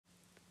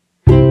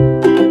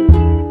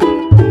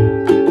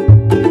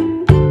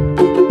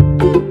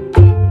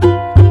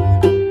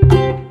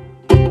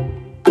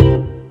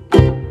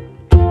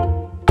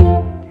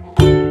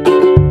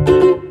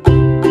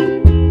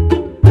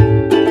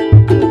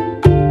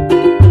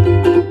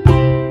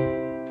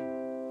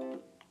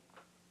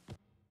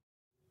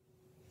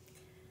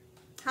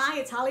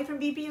it's Holly from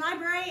BP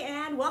Library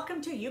and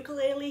welcome to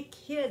Ukulele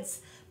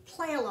Kids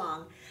Play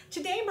Along.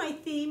 Today my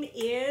theme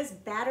is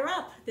Batter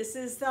Up. This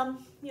is the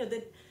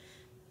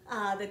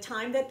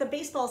time that the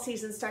baseball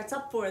season starts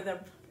up for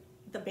the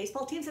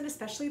baseball teams and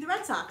especially the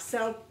Red Sox.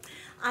 So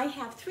I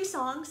have 3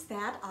 songs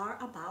that are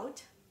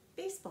about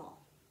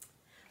baseball.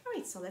 All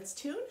right, so let's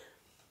tune.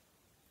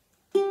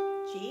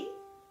 G,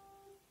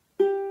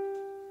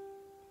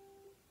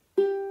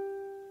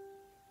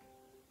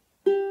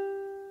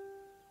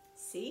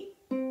 C,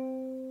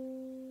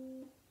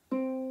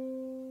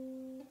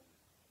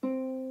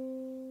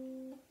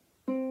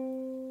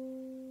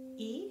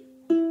 E,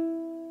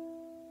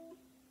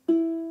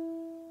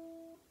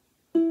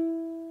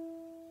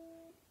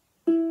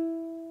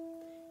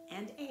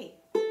 and A.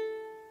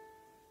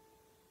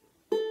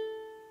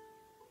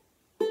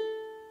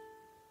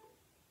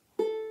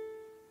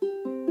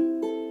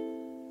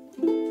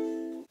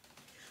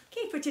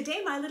 Okay, for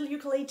today, my little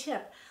ukulele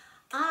tip.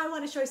 I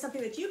want to show you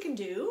something that you can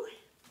do.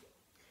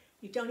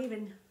 You don't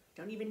even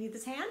need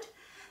this hand.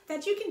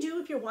 That you can do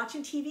if you're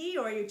watching TV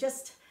or you've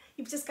just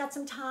got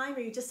some time or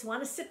you just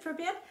want to sit for a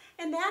bit.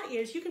 And that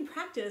is you can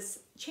practice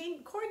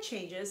chord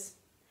changes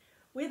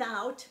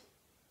without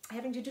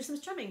having to do some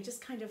strumming.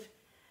 Just kind of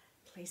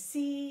play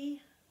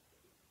C,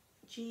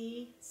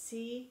 G,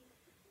 C,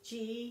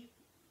 G,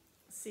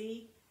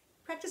 C.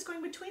 Practice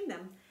going between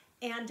them.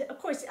 And of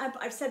course,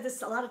 I've said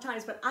this a lot of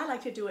times, but I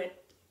like to do it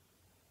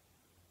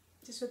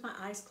just with my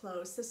eyes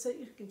closed, so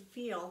you can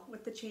feel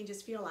what the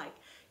changes feel like.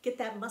 Get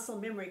that muscle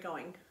memory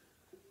going.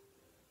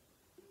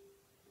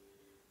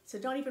 So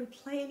don't even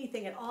play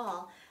anything at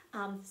all.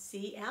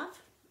 C,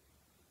 F.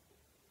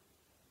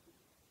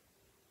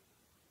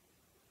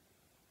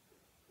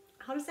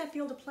 How does that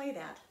feel to play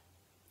that?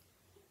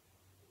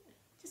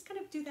 Just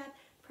kind of do that,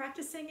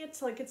 practicing it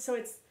so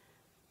it's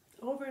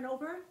over and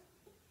over.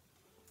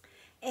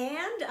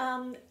 And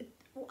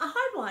a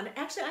hard one,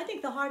 actually I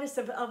think the hardest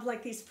of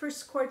like these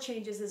first chord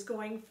changes is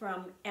going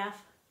from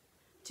F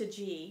to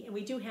G. And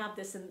we do have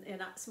this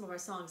in some of our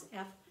songs,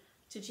 F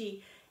to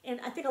G.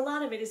 And I think a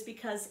lot of it is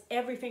because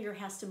every finger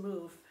has to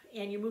move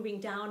and you're moving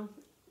down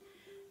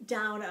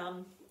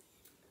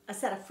a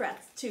set of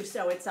frets too.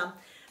 So it's,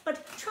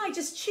 but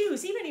just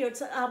choose, even here,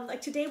 it's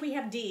like today we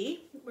have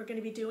D, we're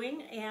gonna be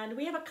doing, and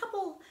we have a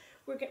couple,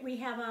 we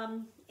have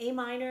A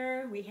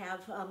minor, we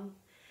have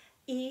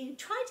E.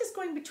 Try just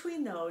going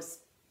between those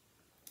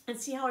and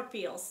see how it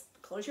feels.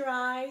 Close your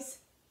eyes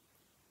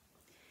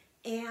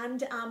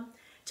and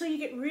till you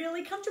get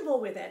really comfortable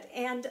with it.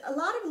 And a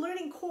lot of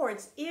learning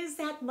chords is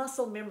that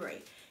muscle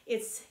memory.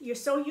 You're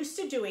so used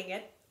to doing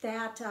it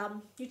that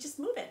you just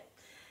move it.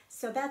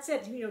 So that's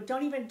it.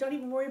 Don't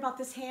even worry about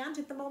this hand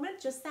at the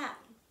moment. Just that.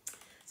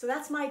 So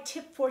that's my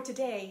tip for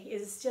today.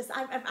 Is just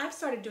I've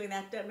started doing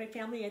that. My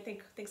family I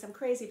think thinks I'm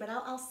crazy, but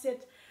I'll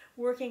sit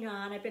working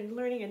on. I've been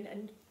learning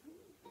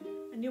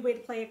a new way to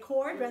play a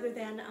chord rather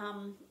than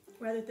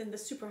the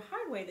super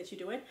hard way that you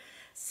do it.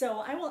 So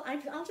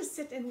I'll just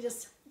sit and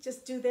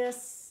just do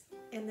this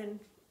and then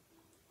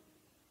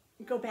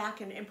go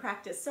back and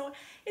practice. So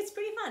it's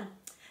pretty fun.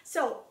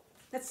 So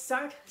let's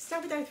start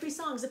with our 3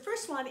 songs. The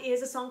first one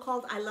is a song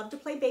called I Love to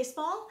Play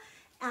Baseball.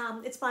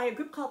 It's by a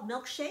group called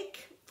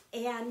Milkshake,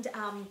 and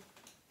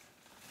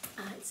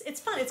it's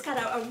fun. It's got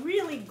a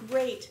really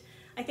great,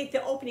 I think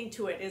the opening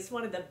to it is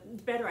one of the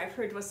better I've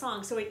heard to a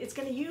song. So it's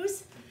going to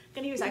use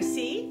our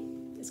C,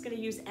 it's going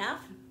to use F,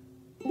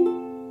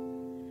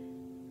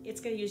 it's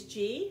going to use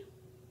G,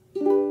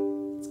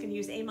 it's going to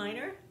use A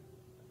minor,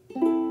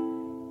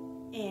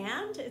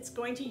 and it's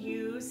going to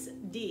use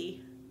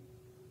D.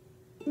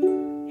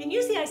 And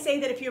usually I say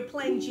that if you're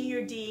playing G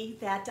or D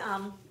that,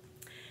 kind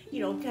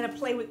of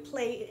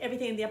play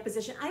everything in the up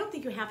position. I don't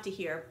think you have to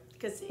here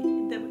because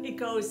it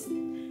goes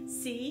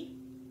C,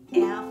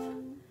 F,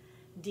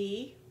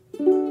 D,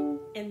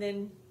 and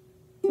then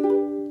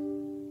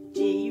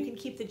G. You can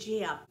keep the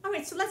G up. All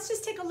right, so let's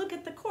just take a look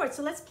at the chords.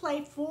 So let's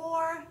play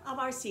 4 of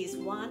our C's.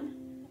 1,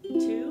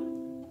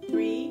 2,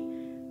 3,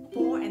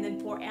 4, and then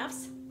 4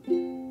 F's. 2,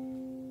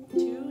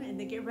 and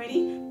then get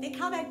ready. Think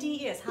how that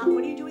D is.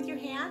 What do you do with your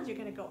hands? You're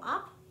going to go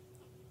up,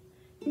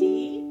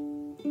 D,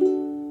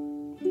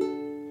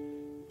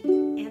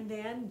 and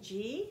then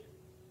G.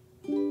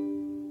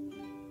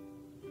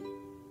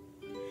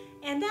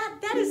 And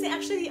that is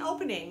actually the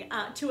opening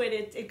to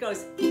it. It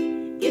goes,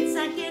 it's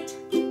a hit.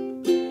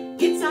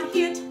 It's a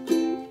hit,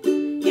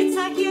 it's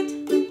a hit,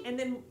 and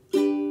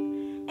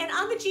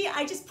on the G,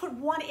 I just put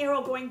 1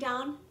 arrow going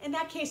down. In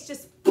that case,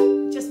 just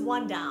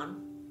 1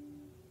 down.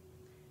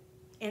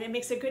 And it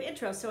makes a good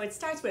intro. So it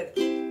starts with,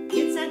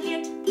 it's a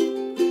hit,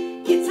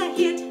 it's a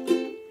hit,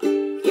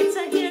 it's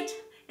a hit,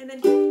 and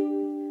then,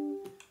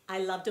 I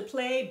love to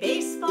play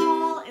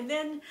baseball. And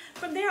then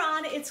from there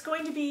on, it's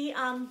going to be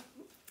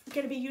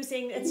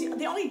using,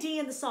 the only D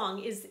in the song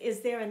is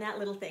there in that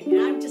little thing.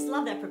 And I just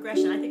love that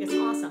progression. I think it's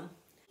awesome.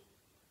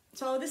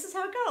 So this is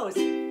how it goes.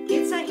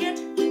 It's a hit,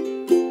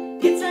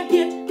 it's a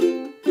hit,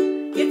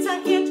 it's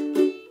a hit.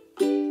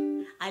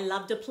 I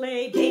love to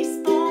play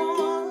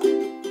baseball.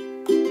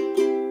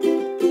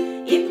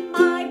 In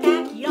my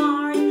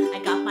backyard,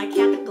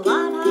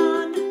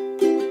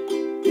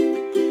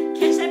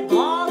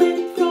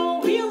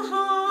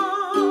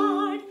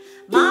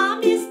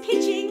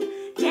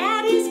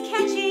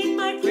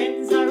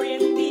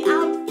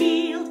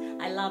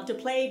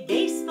 play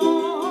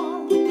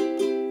baseball.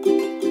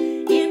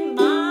 In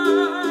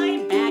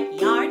my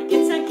backyard,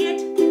 it's a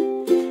hit,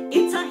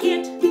 it's a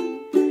hit,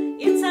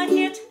 it's a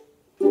hit.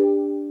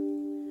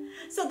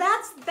 So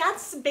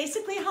that's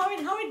basically how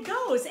it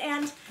goes.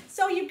 And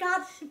so you've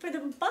got, for the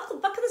buck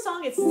of the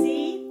song, it's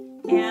C,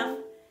 F,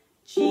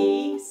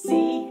 G,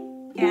 C,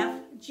 F,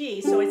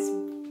 G. So it's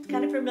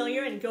kind of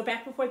familiar, and go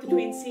back and forth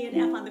between C and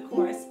F on the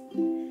chorus.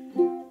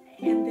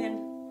 And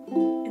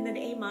then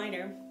A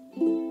minor.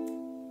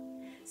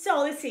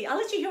 So let's see, I'll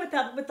let you hear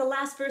what the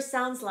last verse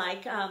sounds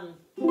like.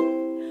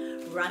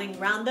 Running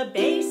round the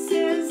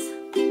bases,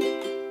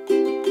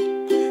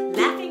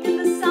 laughing in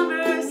the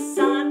summer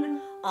sun,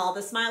 all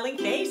the smiling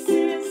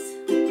faces.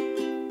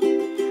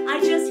 I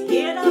just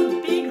hit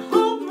a big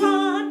home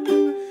run.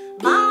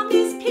 Mom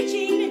is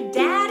pitching,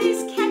 Dad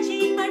is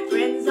catching, my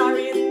friends are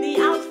in the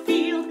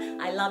outfield.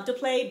 I love to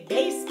play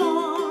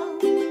baseball.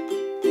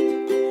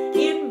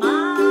 In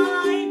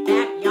my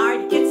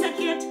backyard, it's a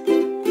hit,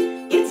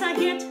 it's a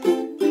hit,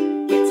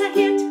 it's a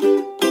hit.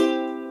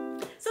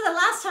 So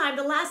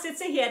the last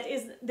it's a hit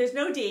is, there's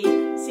no D,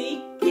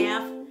 C,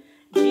 F,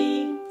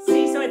 G,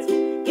 C. So it's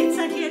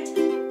a hit,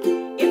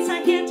 it's a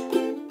hit,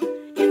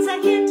 it's a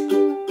hit.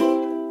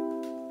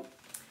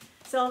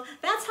 So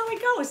that's how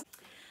it goes.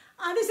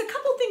 There's a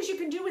couple things you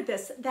can do with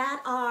this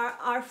that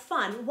are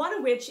fun. One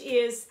of which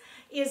is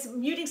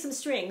muting some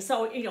strings.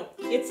 So, you know,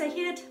 it's a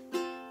hit,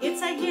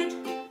 it's a hit,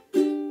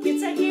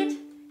 it's a hit,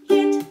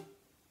 hit.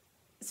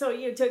 So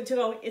you to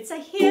go, it's a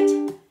hit,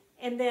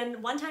 and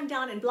then one time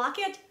down and block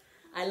it.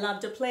 I love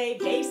to play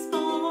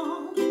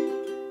baseball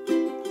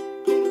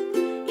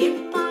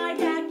in my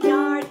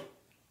backyard.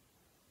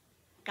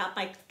 Got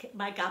my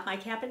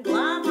cap and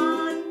glove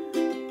on.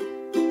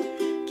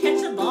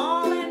 Catch the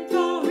ball and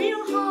throw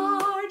real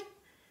hard.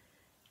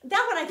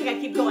 That one I think I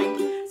keep going.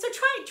 So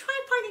try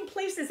finding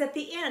places at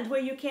the end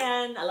where you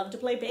can, I love to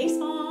play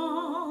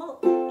baseball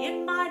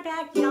in my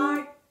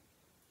backyard.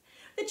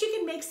 That you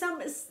can make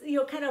some, you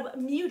know, kind of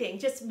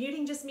muting.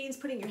 Muting just means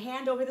putting your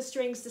hand over the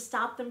strings to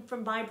stop them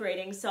from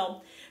vibrating.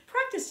 So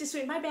practice just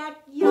in my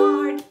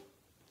backyard,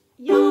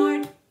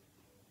 yard,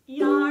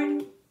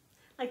 yard,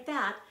 like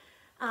that.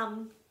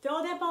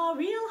 Throw that ball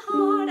real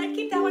hard. I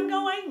keep that one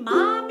going.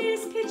 Mom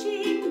is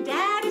pitching,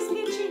 Dad is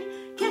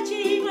pitching,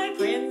 catching. My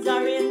friends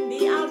are in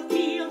the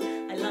outfield.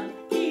 I love the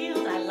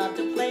field. I love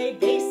to play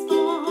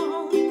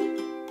baseball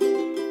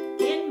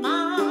in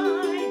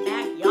my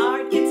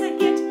backyard. It's a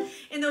hit.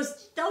 And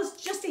those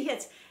just a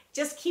hits.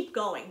 Just keep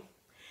going.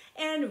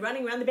 And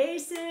running around the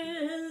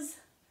bases,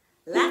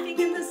 laughing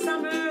in the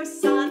summer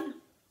sun.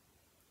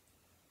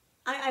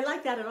 I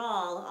like that at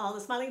all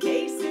the smiling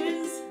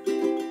faces.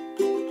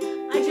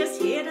 I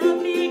just hit a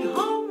big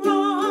home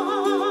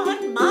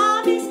run.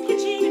 Mom is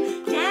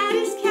pitching, Dad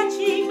is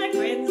catching, my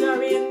friends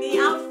are in the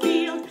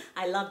outfield.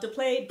 I love to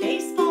play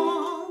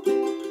baseball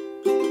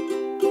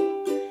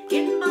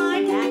in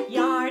my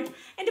backyard.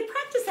 And to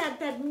practice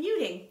that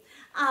muting,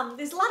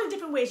 there's a lot of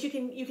different ways you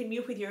can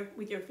mute with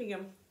your finger.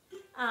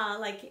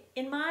 Like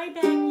in my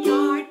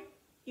backyard,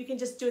 you can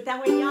just do it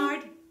that way,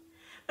 yard.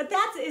 But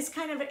that is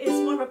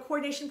more of a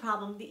coordination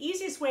problem. The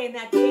easiest way in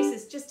that case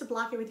is just to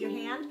block it with your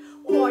hand,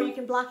 or you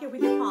can block it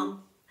with your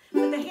palm.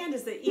 But the hand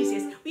is the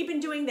easiest. We've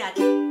been doing that.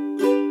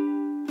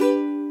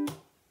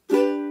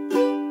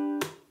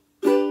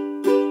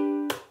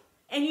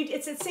 And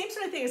it's the same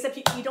sort of thing, except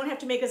you don't have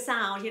to make a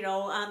sound, you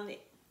know.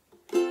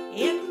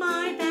 In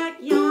my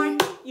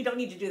backyard, you don't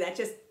need to do that.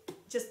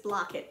 Just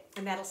block it,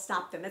 and that'll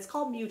stop them. It's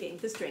called muting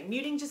the string.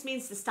 Muting just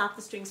means to stop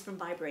the strings from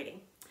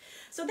vibrating.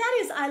 So that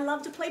is, I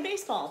love to play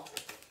baseball.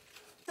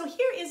 So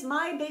here is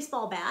my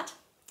baseball bat,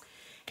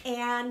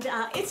 and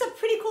it's a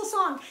pretty cool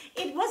song.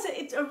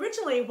 It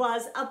originally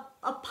was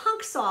a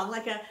punk song,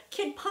 like a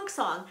kid punk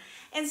song,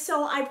 and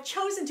so I've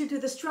chosen to do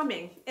the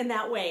strumming in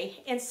that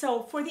way. And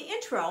so for the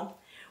intro,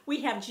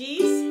 we have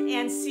G's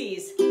and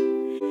C's,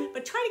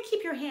 but try to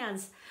keep your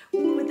hands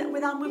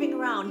without moving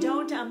around.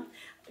 Don't,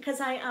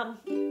 because I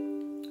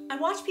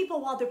watch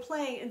people while they're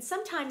playing, and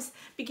sometimes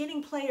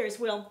beginning players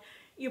will.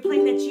 You're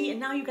playing that G and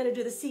now you've got to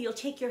do the C. You'll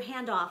take your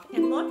hand off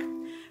and look,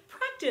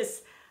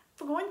 practice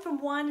for going from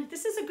one.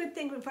 This is a good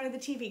thing in front of the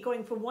TV,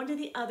 going from one to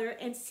the other,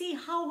 and see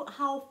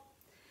how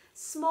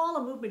small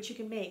a movement you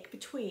can make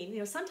between. You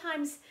know,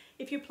 sometimes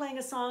if you're playing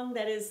a song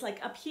that is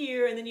like up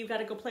here and then you've got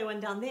to go play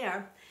one down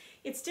there,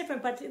 it's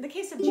different. But in the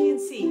case of G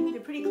and C, they're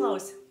pretty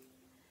close.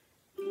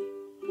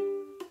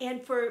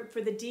 And for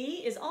the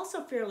D is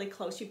also fairly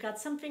close. You've got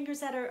some fingers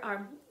that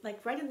are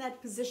like right in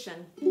that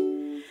position.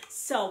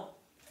 So,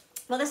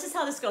 well, this is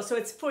how this goes. So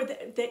it's for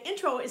the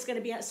intro is going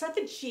to be, start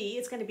the G,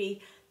 it's going to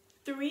be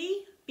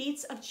 3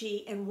 beats of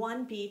G and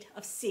 1 beat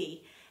of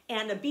C.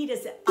 And the beat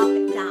is up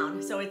and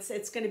down. So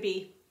it's going to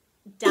be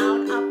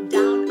down, up,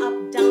 down,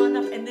 up, down,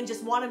 up, and then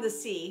just one of the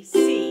C.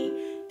 C,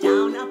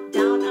 down, up,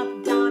 down,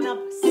 up, down, up,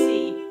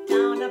 C,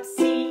 down, up,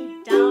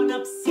 C, down,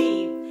 up,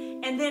 C.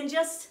 And then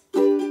just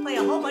play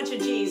a whole bunch of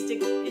G's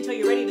until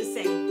you're ready to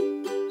sing.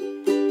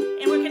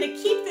 And we're going to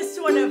keep this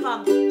sort of,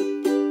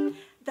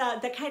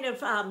 the kind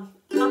of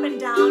up and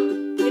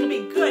down. It'll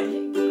be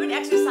good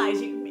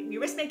exercise.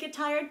 Your wrist may get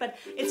tired, but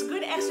it's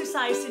good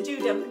exercise to do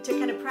to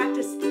kind of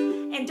practice.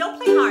 And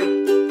don't play hard.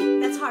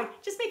 That's hard.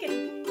 Just make it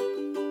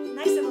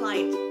nice and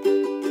light.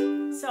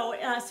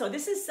 So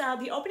this is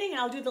the opening, and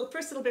I'll do the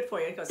first little bit for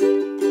you. It goes.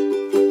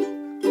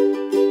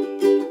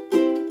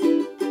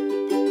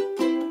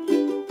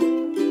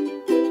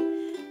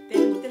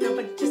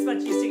 But just about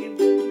you singing.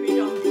 Here we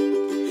go.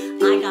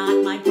 I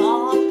got my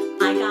ball,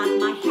 I got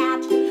my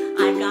hat,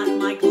 I've got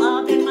my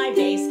glove and my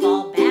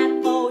baseball bat.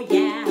 Oh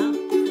yeah,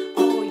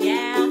 oh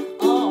yeah,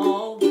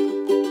 oh.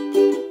 And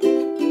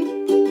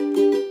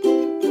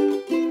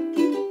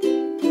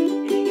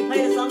you can play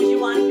it as long as you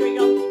want. Here we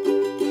go.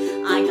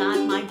 I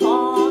got my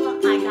ball,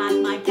 I got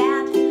my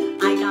bat,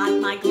 I got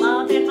my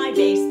glove and my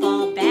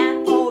baseball bat.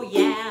 Oh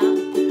yeah,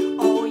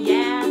 oh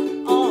yeah,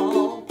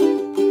 oh.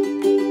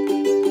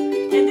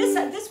 And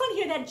this one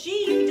here, that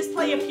G, you can just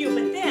play a few,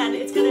 but then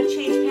it's going to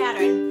change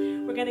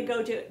pattern. We're going to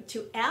go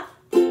to F,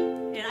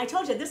 and I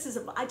told you this is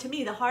to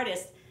me the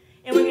hardest.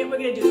 And we're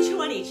going to do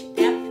 2 on each.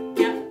 F,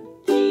 F,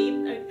 G.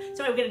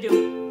 So we're going to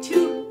do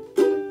 2.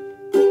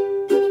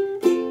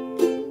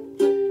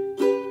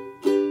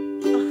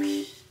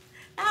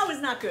 That was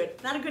not good.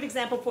 Not a good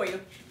example for you.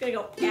 We're going to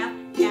go F,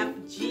 F,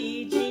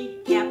 G, G,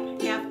 F,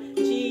 F,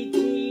 G, G.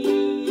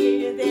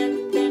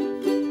 Then.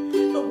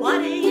 But what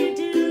do you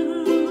do?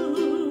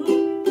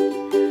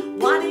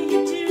 What do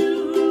you do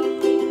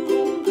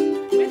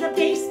with a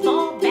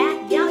baseball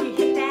bat? Yeah, you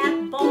hit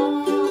that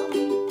ball.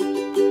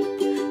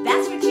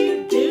 That's what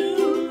you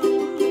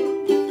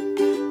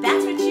do.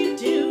 That's what you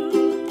do.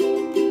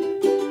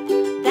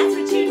 That's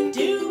what you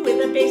do with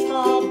a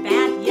baseball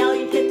bat. Yeah,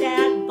 you hit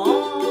that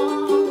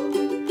ball.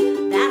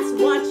 That's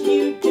what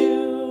you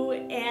do.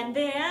 And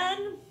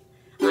then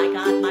I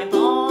got my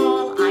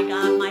ball, I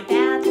got my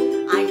bat,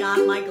 I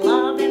got my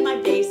glove and my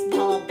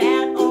baseball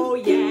bat. Oh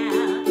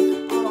yeah,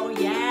 oh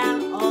yeah,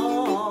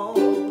 oh.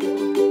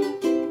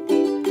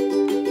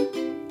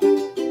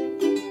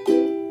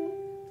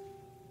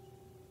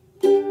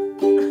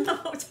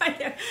 Oh, it's right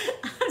there.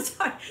 I'm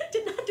sorry,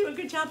 did not do a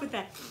good job with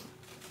that.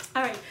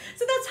 All right,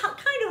 so that's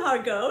kind of how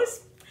it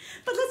goes.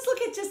 But let's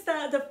look at just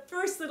the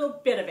first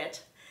little bit of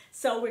it.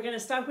 So we're going to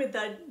start with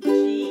the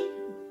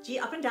G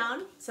up and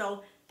down.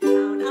 So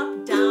down,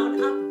 up,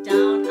 down, up,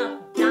 down,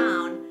 up,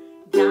 down,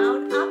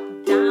 down,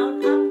 up,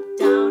 down, up,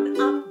 down,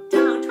 up,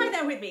 down. Try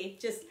that with me.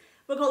 Just,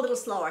 we'll go a little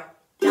slower.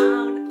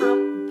 Down,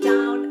 up,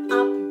 down,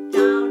 up,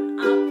 down,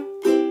 up.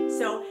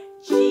 So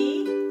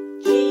G,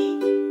 G,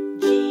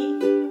 G,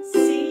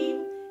 C,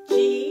 G,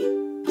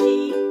 G,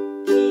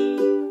 G,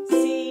 C,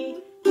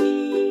 G,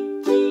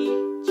 G,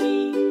 G,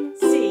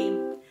 C.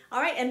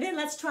 All right, and then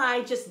let's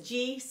try just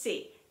G,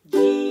 C.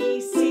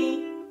 G,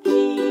 C,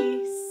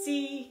 G,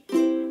 C,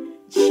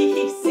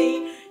 G,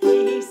 C,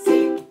 G,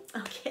 C.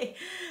 Okay,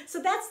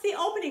 so that's the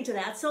opening to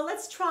that. So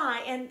let's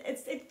try, and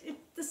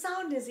the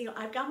sound is,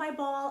 I've got my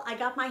ball, I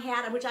got my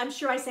hat, which I'm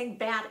sure I sang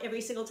bat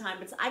every single time,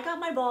 but I got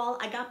my ball,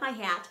 I got my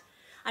hat,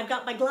 I've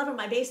got my glove and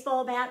my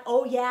baseball bat.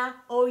 Oh yeah,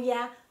 oh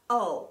yeah,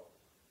 oh.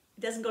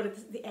 It doesn't go to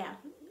the F.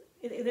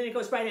 Then it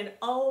goes right in.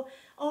 Oh,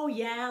 oh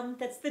yeah,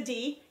 that's the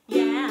D.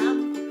 Yeah,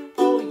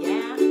 oh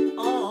yeah,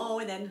 oh,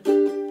 and then.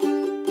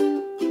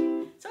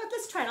 So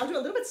let's try it. I'll do it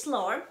a little bit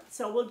slower.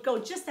 So we'll go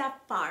just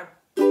that far.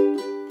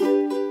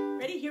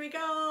 Ready? Here we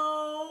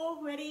go.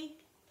 Ready?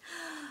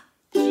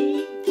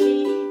 G,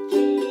 G,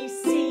 G,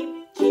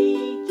 C,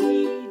 G,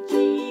 G,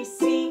 G,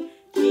 C,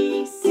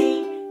 G,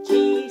 C,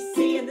 G,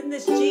 C. And then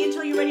this G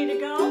until you're ready to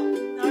go.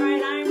 All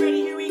right, I'm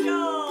ready. Here we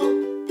go.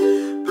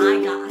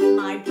 I got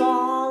my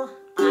ball.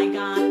 I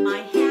got my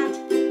hat.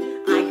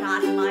 I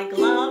got my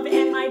glove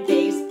and my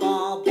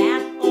baseball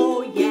bat.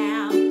 Oh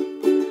yeah.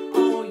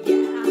 Oh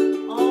yeah.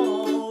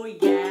 Oh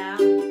yeah.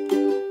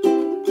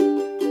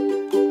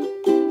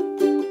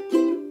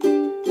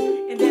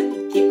 And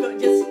then keep going.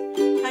 Just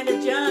kind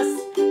of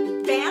just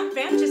vamp.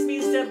 Vamp just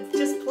means to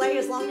just play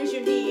as long as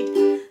you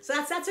need. So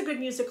that's a good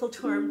musical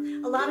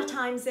term. A lot of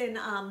times in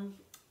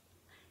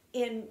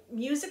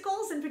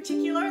musicals in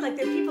particular, like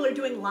people are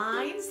doing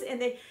lines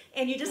and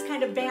you just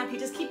kind of vamp. You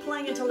just keep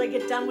playing until they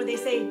get done when they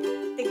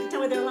get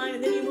done with their line,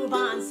 and then you move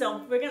on.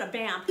 So we're gonna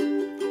vamp.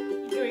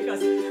 Here it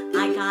goes.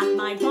 I got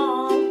my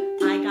ball,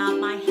 I got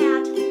my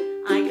hat,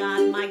 I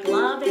got my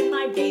glove and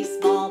my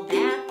baseball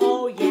bat.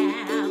 Oh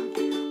yeah,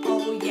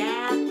 oh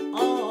yeah,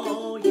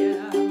 oh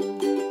yeah.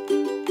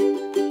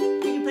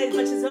 You can play as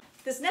much as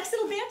this next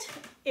little bit.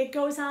 It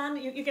goes on.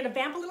 You're gonna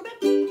vamp a little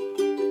bit,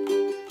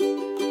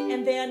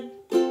 and then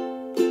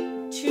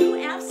 2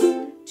 Fs,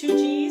 2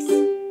 Gs,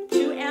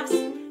 2 Fs,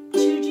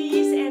 2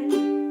 Gs, and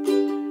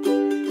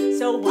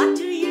so what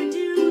do you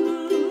do?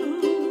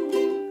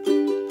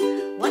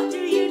 What do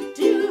you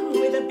do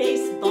with a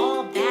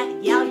baseball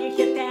bat? Yeah, you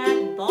hit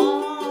that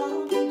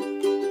ball.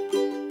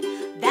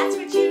 That's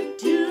what you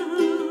do.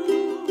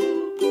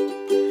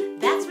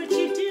 That's what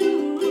you do.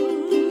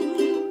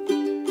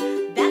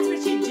 That's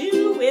what you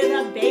do with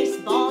a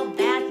baseball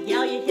bat.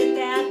 Yeah, you hit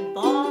that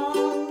ball.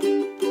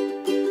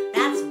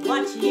 That's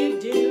what you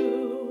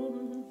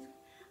do.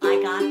 I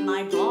got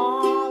my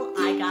ball.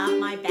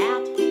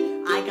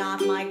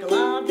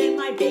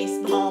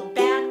 baseball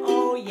bat,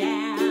 oh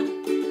yeah,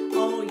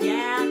 oh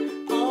yeah,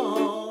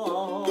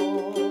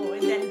 oh,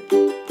 and then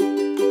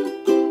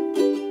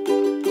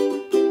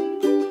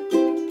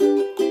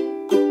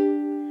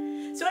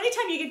so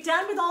anytime you get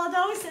done with all of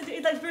those,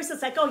 the verse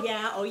is like, oh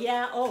yeah, oh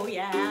yeah, oh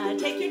yeah.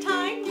 Take your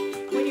time.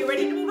 When you're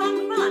ready to move on,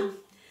 move on.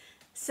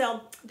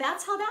 So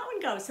that's how that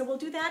one goes. So we'll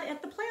do that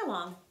at the play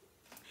along.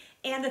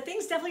 And the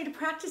things definitely to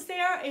practice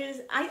there is,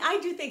 I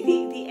do think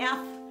the F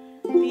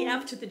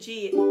to the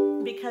G,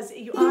 because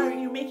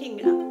you're making,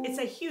 it's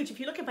a huge, if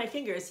you look at my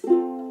fingers,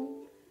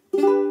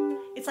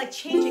 it's like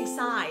changing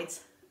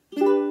sides.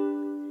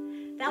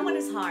 That one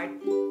is hard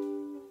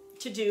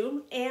to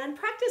do. And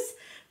practice,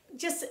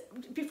 just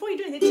before you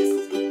do it,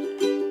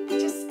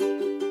 just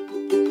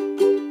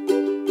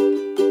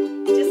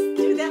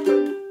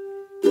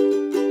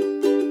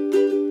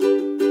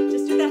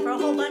do that for a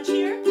whole bunch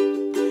here.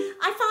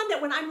 I found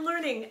that when I'm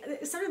learning,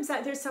 sometimes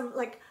there's some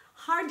like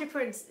hard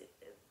difference.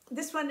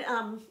 This one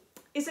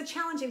is a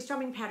challenging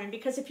strumming pattern,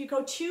 because if you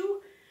go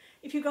too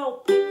heavy,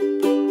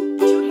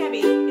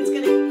 it's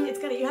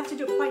gonna you have to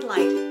do it quite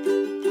light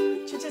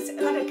to just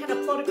let it kind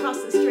of float across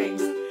the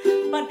strings.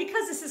 But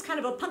because this is kind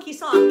of a punky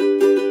song,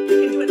 you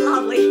can do it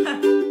loudly.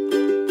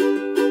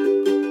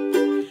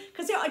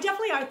 Because there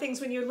definitely are things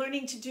when you're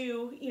learning to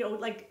do,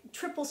 like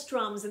triple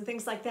strums and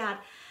things like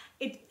that.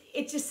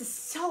 It just is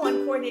so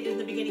uncoordinated in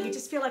the beginning. You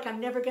just feel like I'm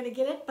never going to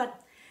get it. But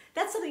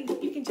that's something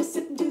you can just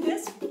sit and do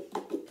this.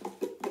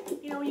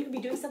 You can be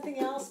doing something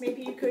else.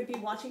 Maybe you could be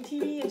watching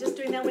TV and just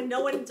doing that when no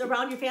one's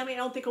around your family. I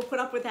don't think will put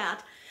up with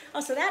that.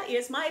 Oh, so that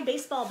is my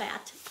baseball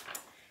bat.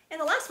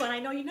 And the last one I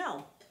know you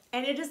know.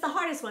 And it is the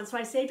hardest one, so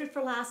I saved it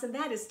for last, and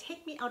that is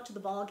Take Me Out to the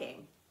Ball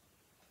Game.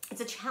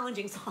 It's a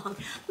challenging song,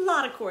 a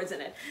lot of chords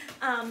in it.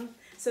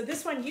 So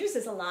this one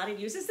uses a lot. It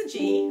uses the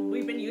G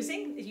we've been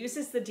using. It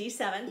uses the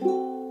D7,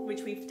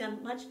 which we've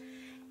done much.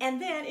 And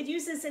then it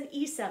uses an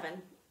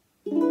E7.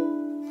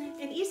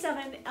 And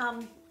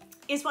E7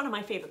 is one of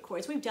my favorite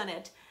chords. We've done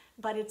it,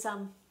 but it's,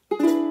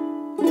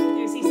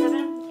 there's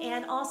E7,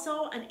 and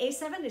also an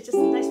A7. It's just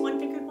a nice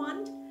one-fingered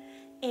one.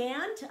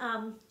 And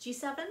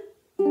G7.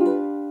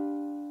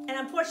 And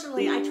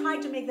unfortunately, I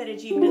tried to make that a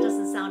G, but it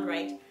doesn't sound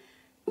right.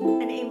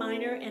 An A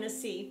minor and a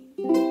C.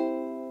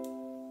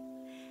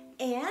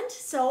 And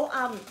so,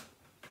 all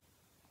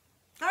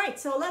right,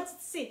 so let's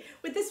see.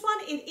 With this one,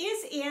 it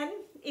is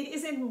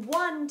in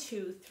 1,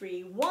 2,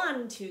 3,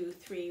 1, 2,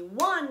 3,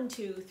 1,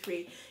 2,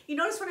 3. You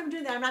notice when I'm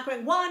doing that, I'm not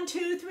going 1,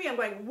 2, 3. I'm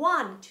going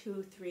 1,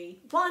 2, 3,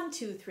 1,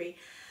 2, 3.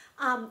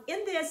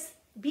 In this,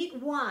 beat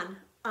 1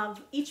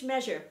 of each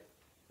measure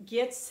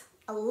gets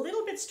a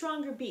little bit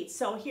stronger beat.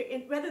 So here,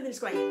 rather than just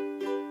going,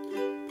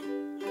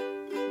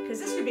 because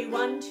this would be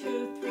 1,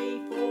 2, 3,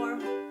 4.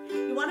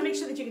 You want to make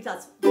sure that you can tell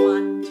it's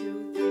 1,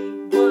 2,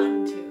 3,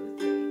 1,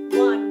 2, 3,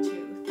 1, 2,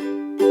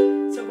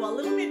 3. So go a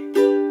little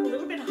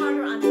bit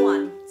harder on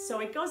 1. So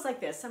it goes like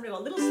this. I'm going to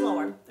go a little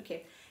slower.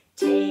 Okay.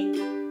 Take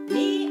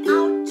me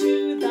out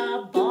to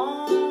the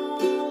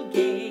ball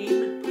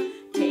game.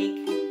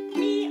 Take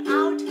me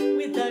out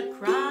with the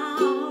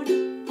crowd.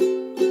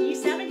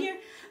 E7 here.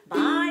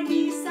 Buy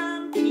me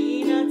some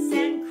peanuts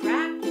and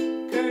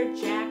Cracker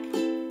Jack.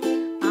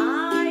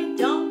 I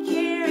don't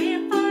care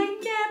if I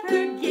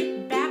never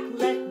get back.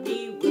 Let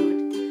me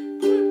root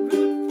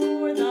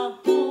for the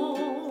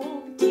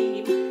home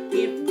team.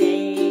 If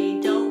they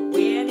don't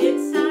win,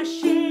 it's a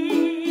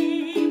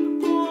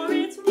shame. For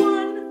it's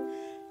 1,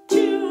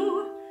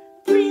 2,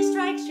 3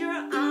 strikes, you're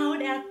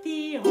out at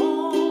the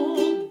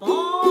whole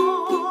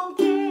ball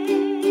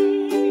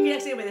game. You can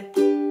actually with it.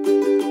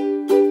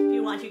 If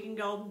you want, you can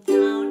go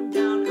down,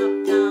 down,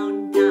 up,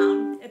 down,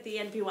 down at the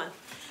end if you want.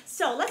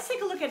 So let's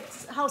take a look at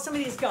how some of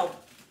these go.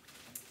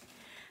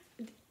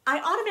 I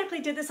automatically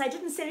did this. I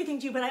didn't say anything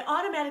to you, but I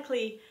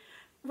automatically,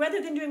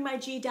 rather than doing my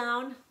G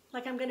down,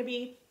 like I'm going to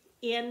be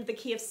in the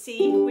key of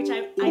C, which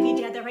I need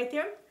to have that right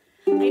there,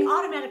 I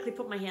automatically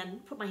put my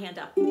hand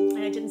up. And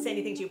I didn't say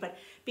anything to you, but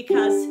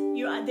because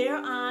you are there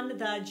on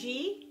the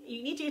G,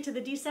 you need to get to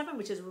the D7,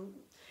 which is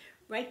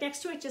right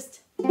next to it,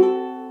 just,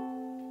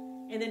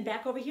 and then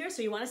back over here,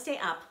 so you want to stay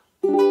up.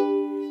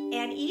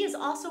 And E is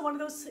also one of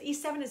those,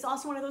 E7 is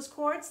also one of those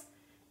chords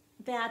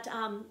that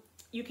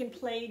you can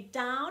play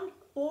down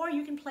or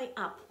you can play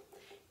up.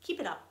 Keep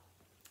it up.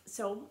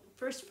 So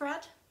first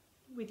fret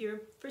with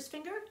your first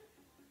finger,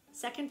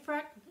 second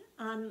fret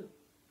on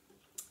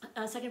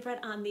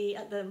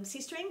the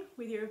C string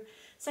with your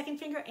second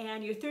finger,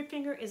 and your third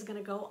finger is going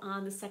to go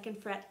on the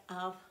second fret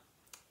of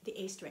the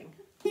A string.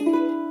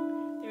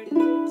 There it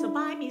is. So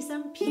buy me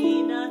some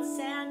peanuts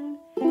and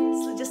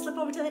just slip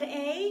over to that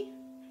A,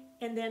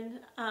 and then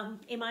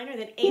A minor,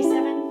 then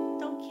A7.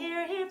 Don't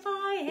care if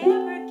I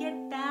ever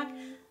get back.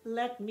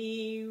 Let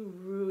me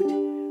root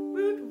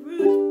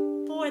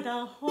for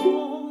the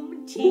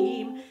home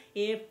team.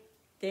 If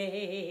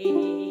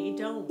they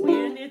don't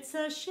win, it's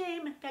a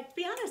shame. In fact, to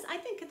be honest, I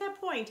think at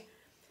that point,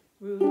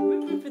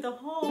 root for the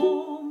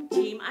home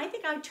team, I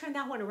think I would turn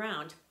that one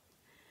around.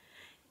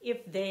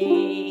 If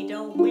they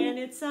don't win,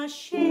 it's a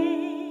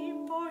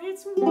shame, for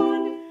it's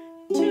 1,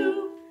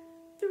 2,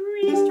 3.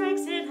 3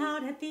 strikes it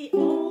out at the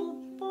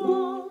old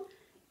ball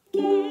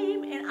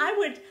game. And I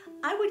would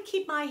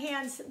keep my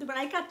hands when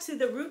I got to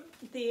the root,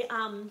 if they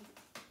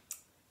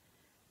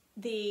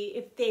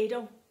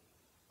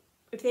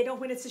don't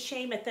win, it's a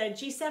shame at the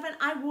G7.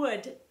 I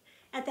would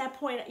at that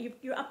point.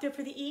 You're up there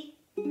for the E.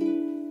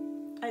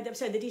 I'm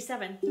sorry, the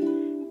D7.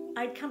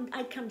 I'd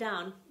come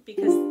down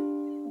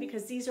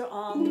because these are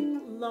all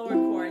lower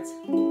chords,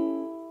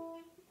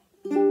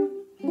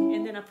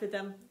 and then up for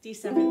them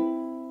D7.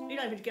 You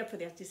don't have to get for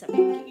the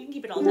D7. You can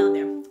keep it all down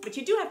there, but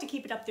you do have to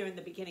keep it up there in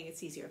the beginning.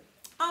 It's easier.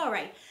 All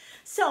right.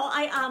 So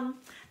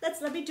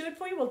let me do it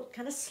for you. We'll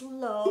kind of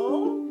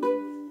slow.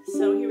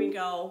 So here we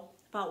go.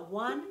 About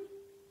 1,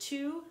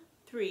 2,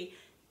 3.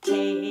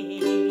 Take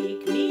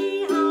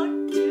me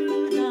out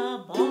to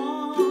the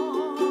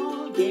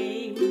ball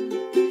game.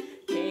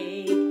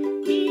 Take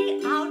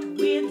me out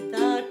with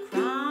the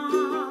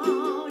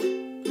crowd.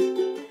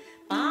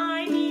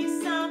 Buy me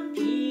some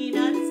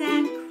peanuts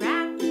and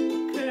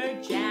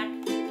Cracker Jack.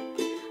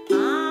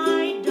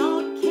 I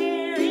don't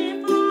care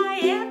if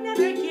I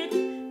never get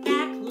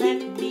back.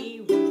 Let me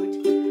root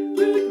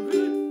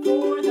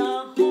for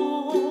the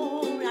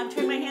home. I'm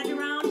turning my hand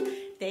around.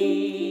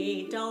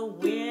 They don't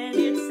win,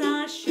 it's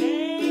a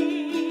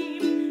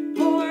shame.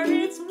 For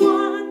it's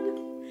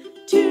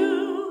 1,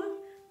 2,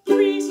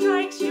 3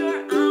 strikes,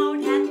 you're out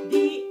at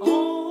the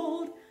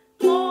old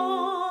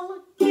ball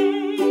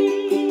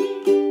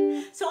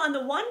game. So on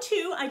the 1,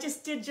 2, I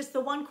just did just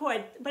the 1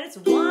 chord, but it's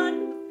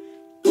 1,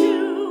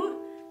 2,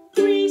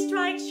 3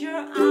 strikes, you're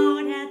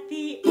out at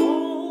the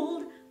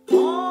old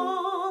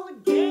ball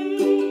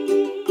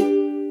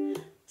game.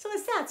 So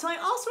it's that. So I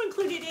also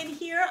included in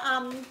here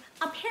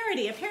a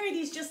parody. A parody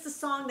is just a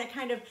song that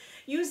kind of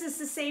uses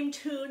the same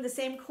tune, the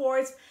same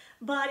chords,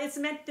 but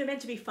they're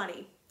meant to be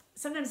funny.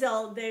 Sometimes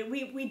when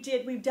we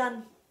did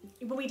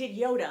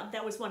Yoda,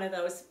 that was one of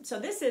those. So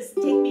this is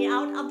Take Me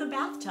Out of the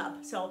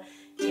Bathtub. So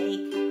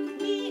take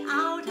me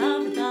out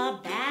of the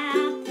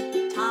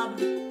bathtub.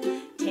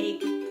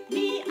 Take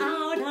me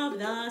out of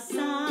the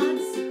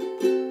suds.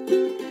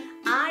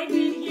 I've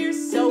been here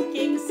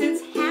soaking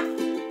since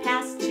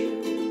 2:30.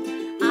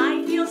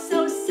 I feel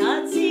so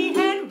sudsy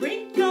and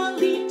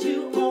wrinkly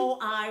too. Oh,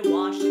 I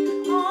washed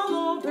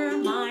all over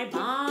my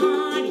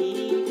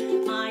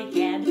body, my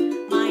head,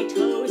 my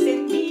toes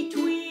in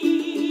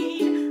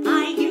between.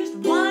 I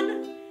used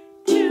 1,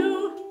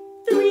 2,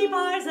 3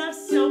 bars of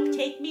soap.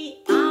 Take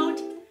me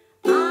out,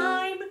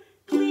 I'm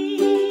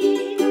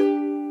clean.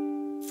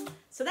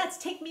 So that's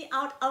Take Me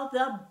Out of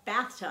the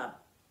Bathtub.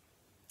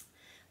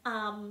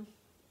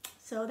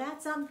 So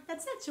that's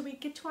it. Should we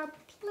get to our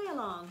play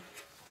along?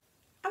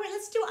 All right,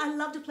 let's do I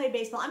Love to Play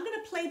Baseball. I'm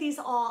gonna play these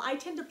all. I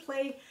tend to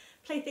play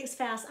things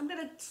fast. I'm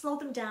gonna slow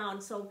them down.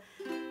 So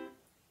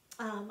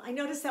I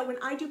notice that when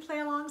I do play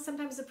along,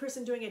 sometimes the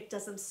person doing it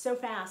does them so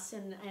fast,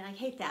 and I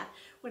hate that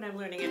when I'm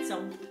learning it.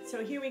 So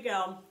here we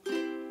go.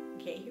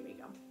 Okay, here we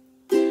go.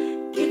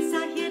 It's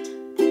a hit.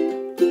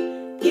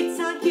 It's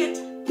a hit.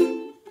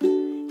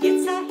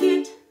 It's a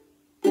hit.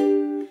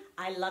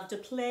 I love to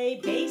play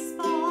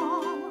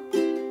baseball.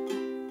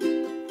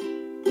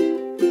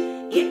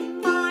 In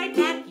my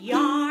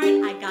backyard,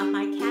 I got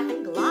my cap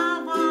and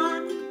glove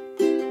on.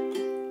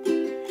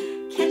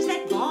 Catch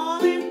that ball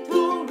and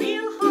throw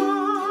real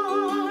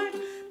hard.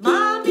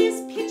 Mom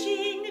is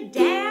pitching,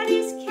 Dad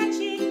is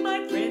catching.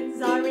 My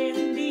friends are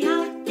in the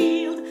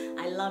outfield.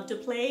 I love to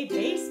play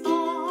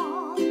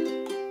baseball.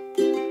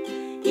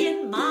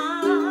 In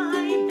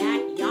my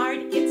backyard,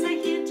 it's a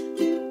hit.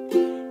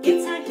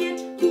 It's a hit.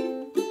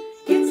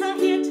 It's a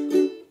hit.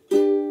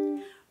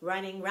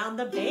 Running round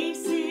the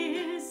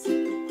bases,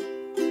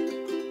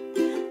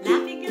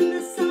 laughing in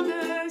the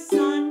summer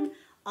sun,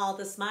 all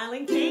the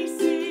smiling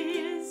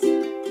faces.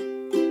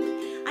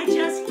 I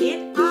just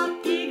hit a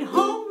big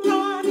home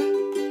run.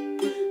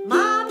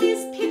 Mom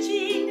is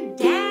pitching,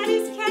 Dad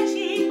is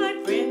catching. My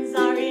friends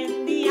are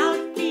in the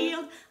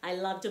outfield. I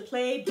love to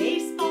play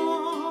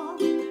baseball.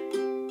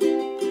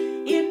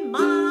 In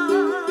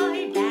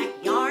my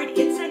backyard,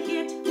 it's a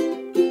hit.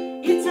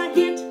 It's a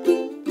hit.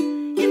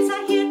 It's a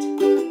hit.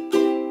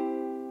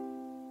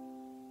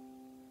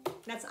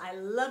 That's I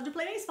love to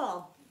play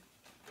baseball.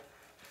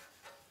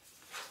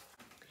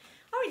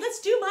 All right, let's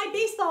do my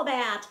baseball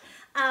bat.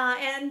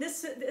 And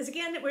this is,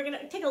 again, we're going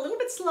to take a little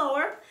bit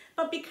slower,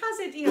 but because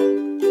it,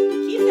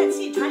 keep that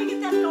seat, try to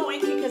get that going,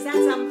 because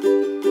that's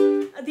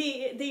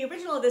the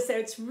original of this there,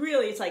 it's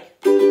really fast.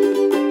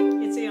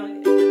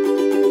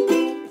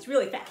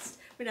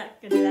 We're not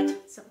going to do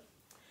that. So,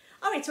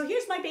 all right, so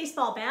here's my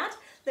baseball bat.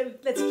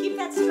 Let's keep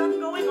that strum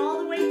going all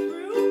the way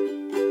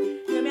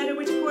through. No matter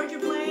which chord you're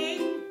playing,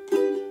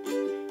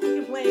 you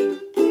can play.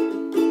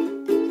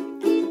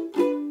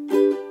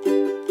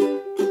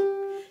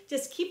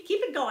 Just keep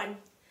it going.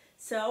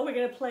 So we're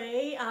going to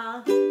play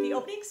the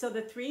opening. So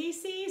the 3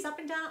 C's up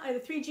and down, the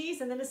 3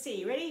 G's and then a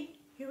C. Ready?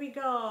 Here we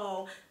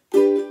go.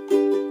 And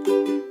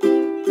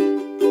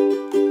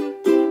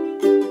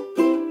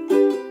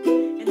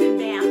then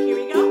bam, here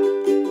we go.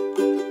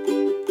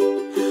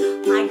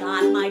 I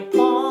got my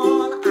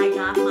ball, I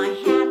got my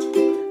hat,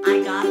 I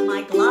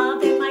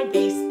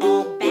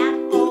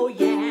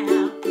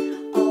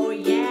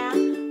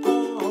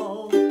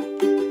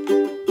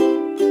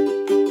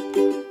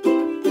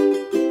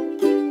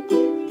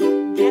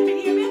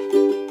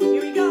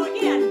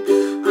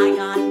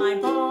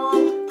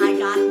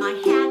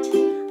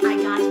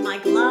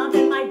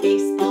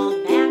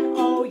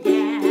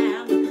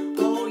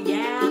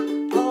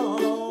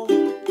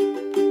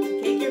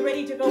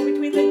go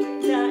between the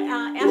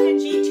F and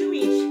G, 2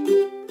 each.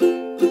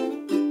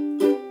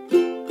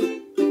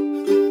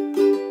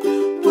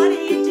 What do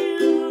you do?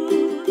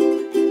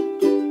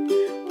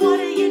 What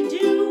do you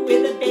do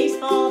with a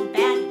baseball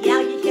bat?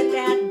 Yeah, you hit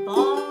that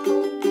ball.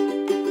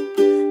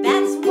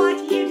 That's what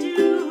you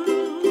do.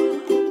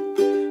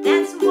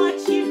 That's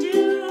what you do.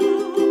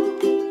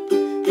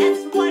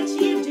 That's what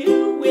you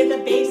do with a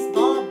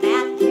baseball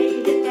bat. Yeah,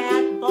 you hit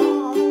that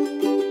ball.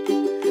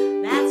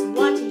 That's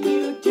what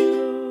you do.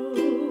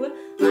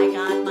 I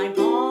got my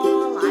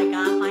ball, I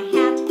got my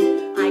hat,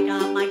 I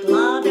got my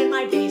glove and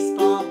my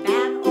baseball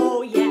bat.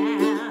 Oh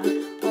yeah,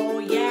 oh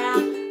yeah,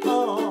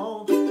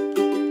 oh.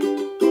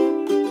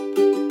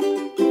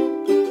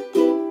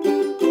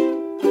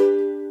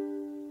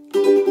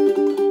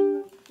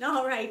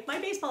 All right, my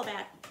baseball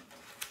bat.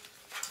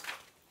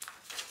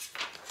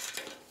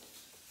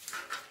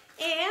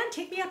 And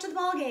take me out to the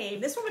ball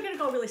game. This one we're gonna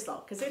go really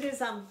slow because it is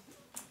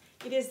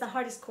the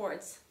hardest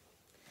chords.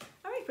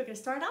 All right, we're gonna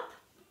start up.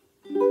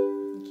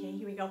 Okay,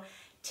 here we go.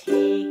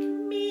 Take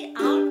me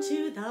out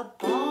to the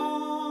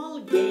ball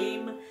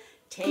game.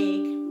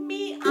 Take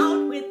me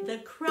out with the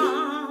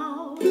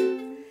crowd.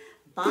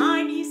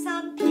 Buy me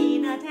some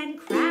peanut and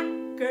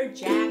cracker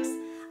jacks.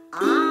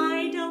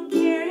 I don't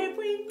care if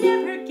we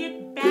never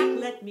get back.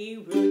 Let me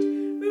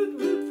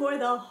root for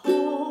the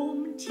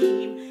home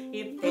team.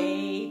 If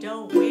they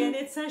don't win,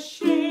 it's a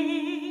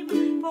shame.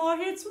 For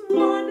it's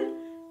 1,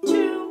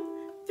 2,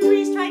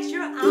 3 strikes,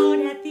 you're out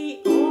at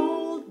the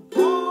old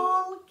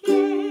ball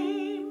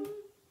game.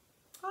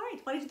 All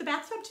right, want to do the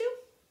bathtub too?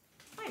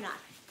 Why not?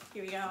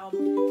 Here we go.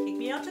 Take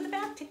me out to the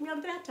take me out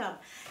of the bathtub.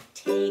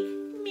 Take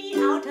me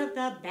out of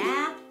the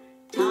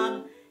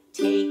bathtub.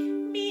 Take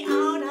me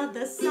out of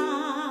the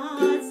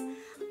suds.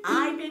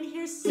 I've been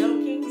here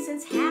soaking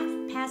since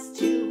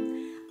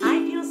 2:30. I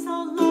feel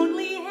so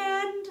lonely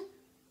and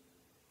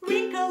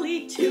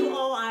wrinkly too.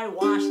 Oh, I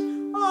washed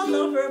all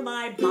over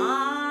my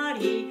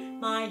body,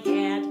 my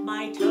head,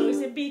 my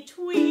toes in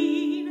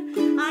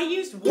between. I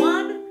used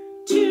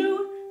 1,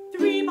 2,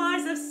 3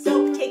 bars of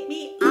soap. Take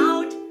me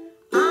out,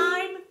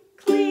 I'm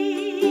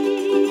clean.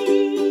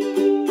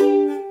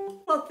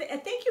 Well,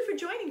 thank you for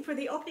joining for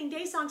the opening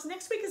day songs.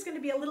 Next week is going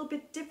to be a little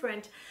bit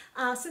different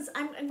since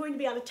I'm going to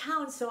be out of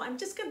town. So I'm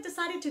just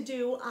decided to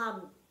do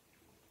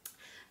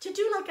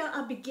like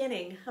a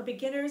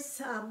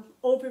beginner's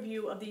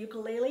overview of the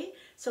ukulele.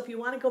 So if you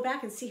want to go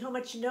back and see how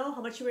much you know,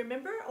 how much you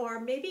remember, or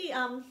maybe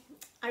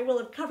I will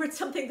have covered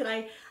something that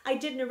I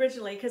didn't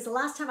originally, because the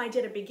last time I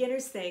did a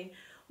beginner's thing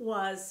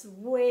was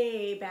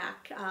way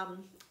back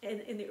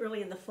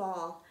early in the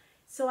fall.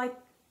 So I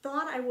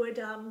thought I would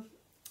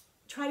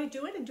try to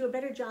do it and do a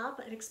better job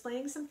at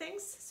explaining some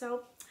things.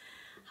 So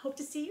hope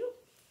to see you.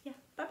 Yeah,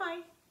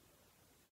 bye-bye.